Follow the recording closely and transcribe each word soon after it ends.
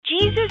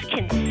Jesus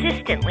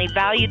consistently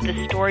valued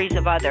the stories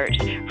of others.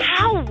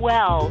 How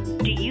well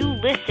do you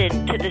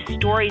listen to the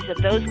stories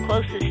of those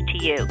closest to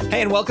you?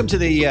 Hey, and welcome to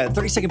the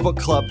 30-Second Book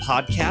Club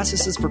podcast.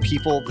 This is for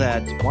people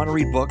that want to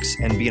read books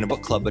and be in a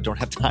book club but don't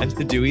have time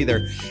to do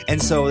either.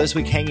 And so this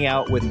week, hanging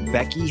out with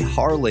Becky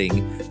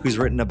Harling, who's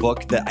written a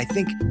book that I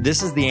think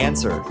this is the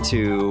answer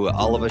to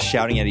all of us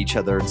shouting at each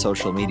other on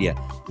social media,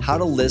 how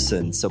to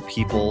listen so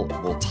people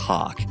will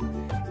talk.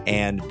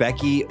 And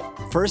Becky,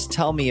 first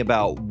tell me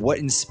about what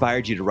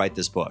inspired you to write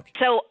this book.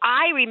 So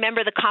I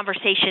remember the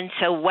conversation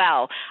so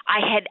well. I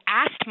had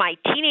asked my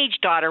teenage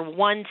daughter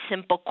one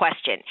simple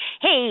question.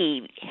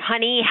 Hey,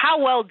 honey, how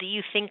well do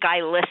you think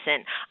I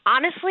listen?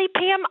 Honestly,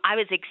 Pam, I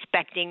was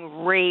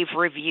expecting rave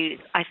reviews.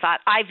 I thought,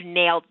 I've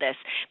nailed this.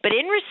 But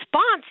in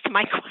response to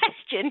my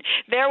question,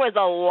 there was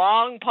a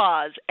long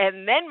pause.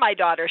 And then my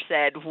daughter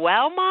said,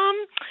 well, Mom,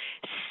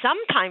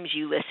 sometimes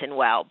you listen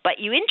well, but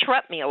you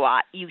interrupt me a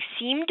lot. You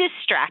seem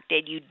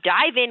distracted. You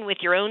dive in with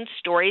your own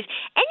stories,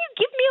 and you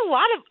give me a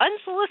lot of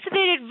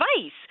unsolicited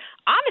advice.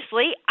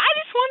 Honestly, I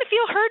just want to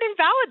feel heard and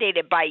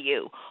validated by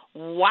you.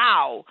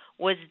 Wow,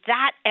 was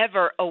that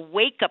ever a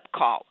wake-up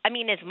call? I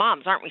mean, as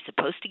moms, aren't we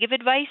supposed to give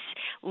advice?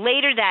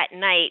 Later that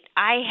night,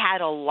 I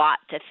had a lot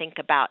to think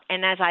about.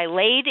 And as I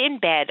laid in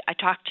bed, I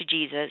talked to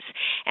Jesus.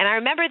 And I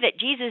remember that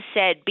Jesus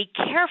said, be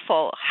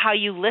careful how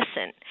you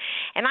listen.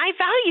 And I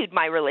valued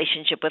my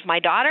relationship with my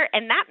daughter,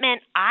 and that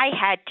meant I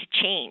had to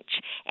change.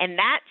 And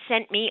that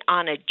sent me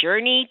on a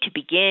journey to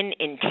begin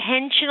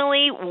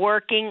intentionally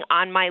working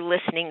on my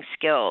listening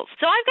skills.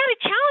 So I've got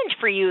a challenge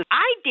for you.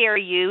 I dare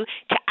you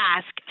to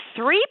ask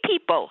 3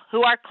 people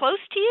who are close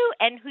to you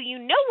and who you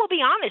know will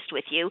be honest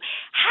with you,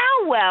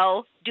 how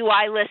well do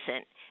I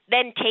listen?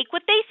 Then take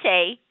what they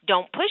say,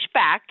 don't push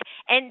back,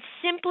 and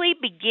simply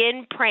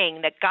begin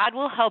praying that God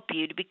will help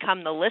you to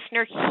become the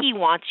listener He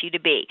wants you to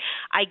be.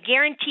 I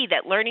guarantee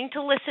that learning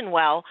to listen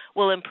well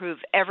will improve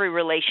every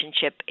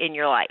relationship in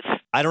your life.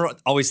 I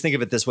don't always think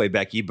of it this way,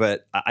 Becky,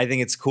 but I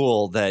think it's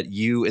cool that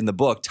you in the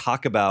book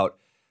talk about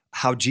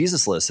how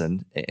Jesus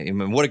listened. I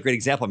mean, what a great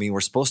example. I mean,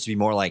 we're supposed to be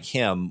more like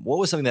Him. What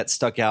was something that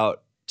stuck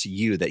out to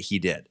you that He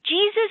did?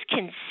 Jesus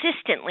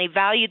consistently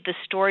valued the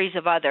stories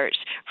of others.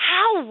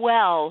 How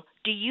well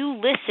do you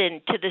listen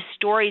to the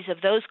stories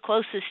of those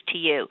closest to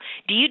you?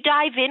 Do you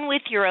dive in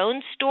with your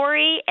own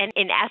story and,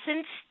 in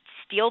essence,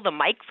 steal the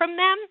mic from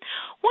them?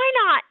 Why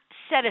not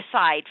set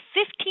aside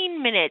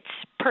 15 minutes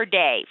per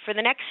day for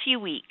the next few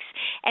weeks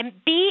and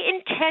be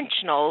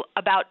intentional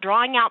about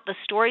drawing out the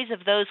stories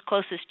of those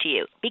closest to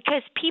you,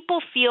 because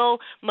people feel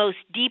most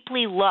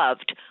deeply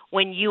loved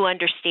when you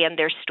understand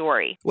their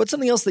story. What's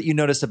something else that you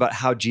noticed about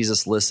how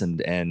Jesus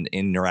listened and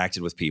interacted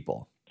with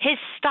people? His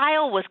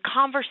style was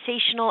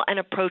conversational and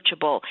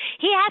approachable.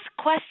 He asked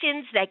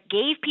questions that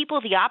gave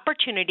people the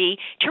opportunity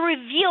to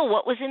reveal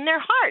what was in their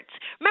hearts.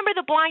 Remember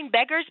the blind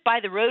beggars by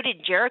the road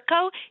in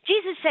Jericho?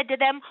 Jesus said to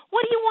them,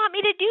 what do you want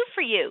me to do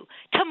for you?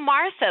 To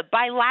Martha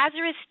by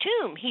Lazarus'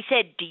 tomb, He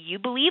said, do you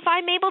believe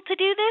I'm able to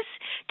do this?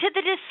 To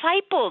the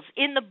disciples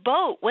in the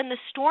boat when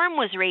the storm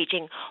was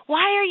raging,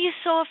 why are you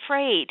so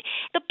afraid?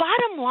 The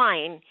bottom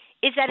line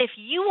is that if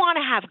you want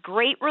to have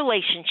great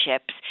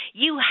relationships,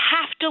 you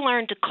have to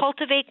learn to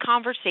cultivate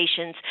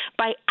conversations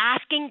by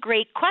asking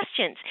great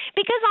questions.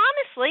 Because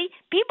honestly,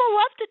 people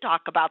love to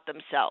talk about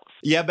themselves.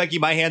 Yeah, Becky,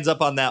 my hand's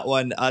up on that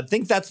one. I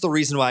think that's the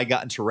reason why I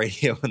got into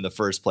radio in the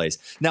first place.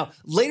 Now,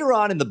 later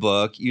on in the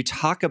book, you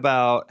talk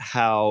about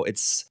how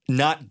it's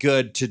not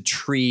good to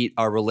treat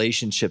our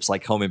relationships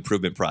like home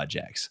improvement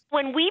projects.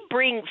 When we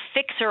bring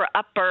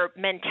fixer-upper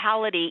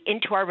mentality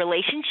into our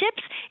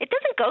relationships, it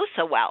doesn't go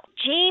so well.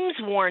 James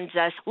warns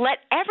us, let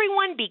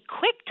everyone be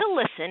quick to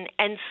listen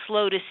and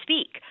slow to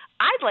speak.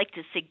 I'd like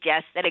to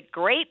suggest that a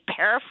great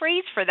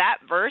paraphrase for that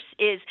verse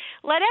is,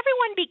 let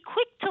everyone be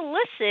quick to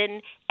listen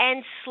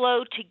and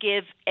slow to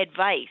give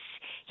advice.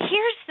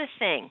 Here's the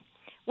thing.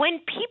 When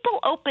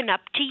people open up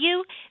to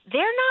you,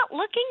 they're not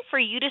looking for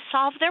you to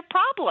solve their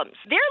problems.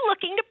 They're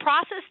looking to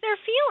process their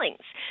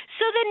feelings.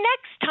 So the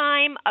next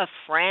time a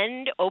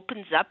friend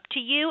opens up to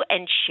you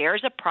and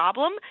shares a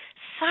problem,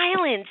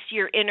 silence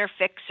your inner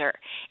fixer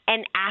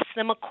and ask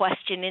them a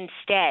question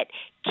instead.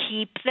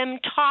 Keep them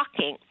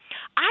talking.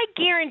 I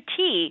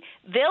guarantee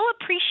they'll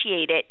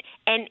appreciate it,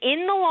 and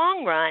in the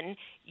long run,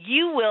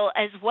 you will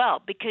as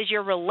well, because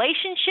your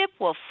relationship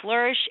will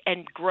flourish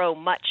and grow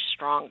much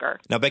stronger.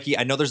 Now, Becky,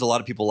 I know there's a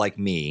lot of people like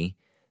me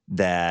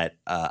that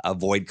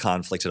avoid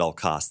conflict at all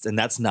costs, and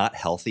that's not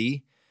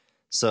healthy.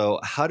 So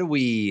how do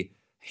we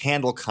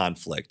handle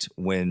conflict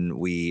when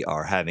we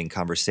are having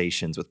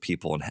conversations with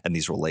people and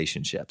these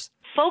relationships?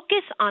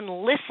 Focus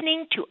on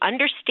listening to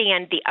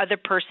understand the other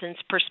person's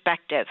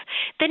perspective.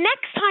 The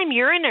next time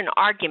you're in an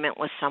argument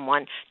with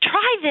someone,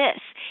 try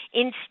this.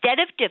 Instead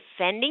of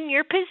defending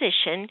your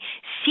position,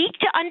 seek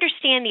to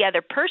understand the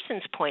other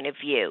person's point of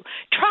view.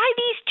 Try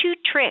these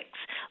 2 tricks.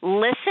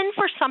 Listen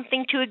for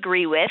something to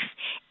agree with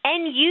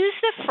and use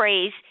the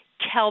phrase,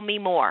 tell me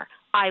more.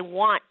 I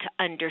want to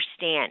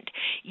understand.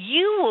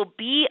 You will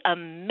be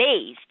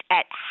amazed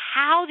at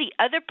how the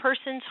other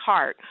person's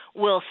heart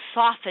will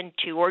soften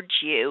towards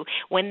you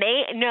when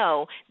they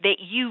know that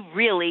you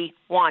really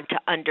want to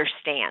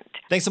understand.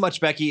 Thanks so much,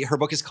 Becky. Her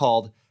book is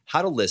called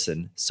How to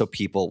Listen So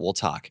People Will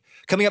Talk.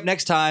 Coming up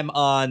next time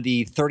on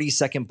the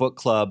 30-Second Book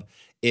Club,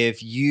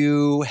 if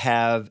you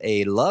have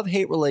a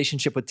love-hate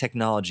relationship with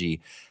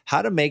technology,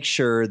 how to make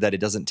sure that it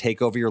doesn't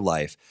take over your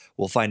life.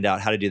 We'll find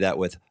out how to do that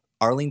with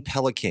Arlene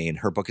Pellicane.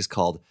 Her book is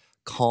called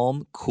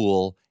Calm,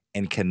 Cool,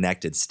 and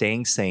Connected,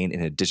 Staying Sane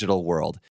in a Digital World.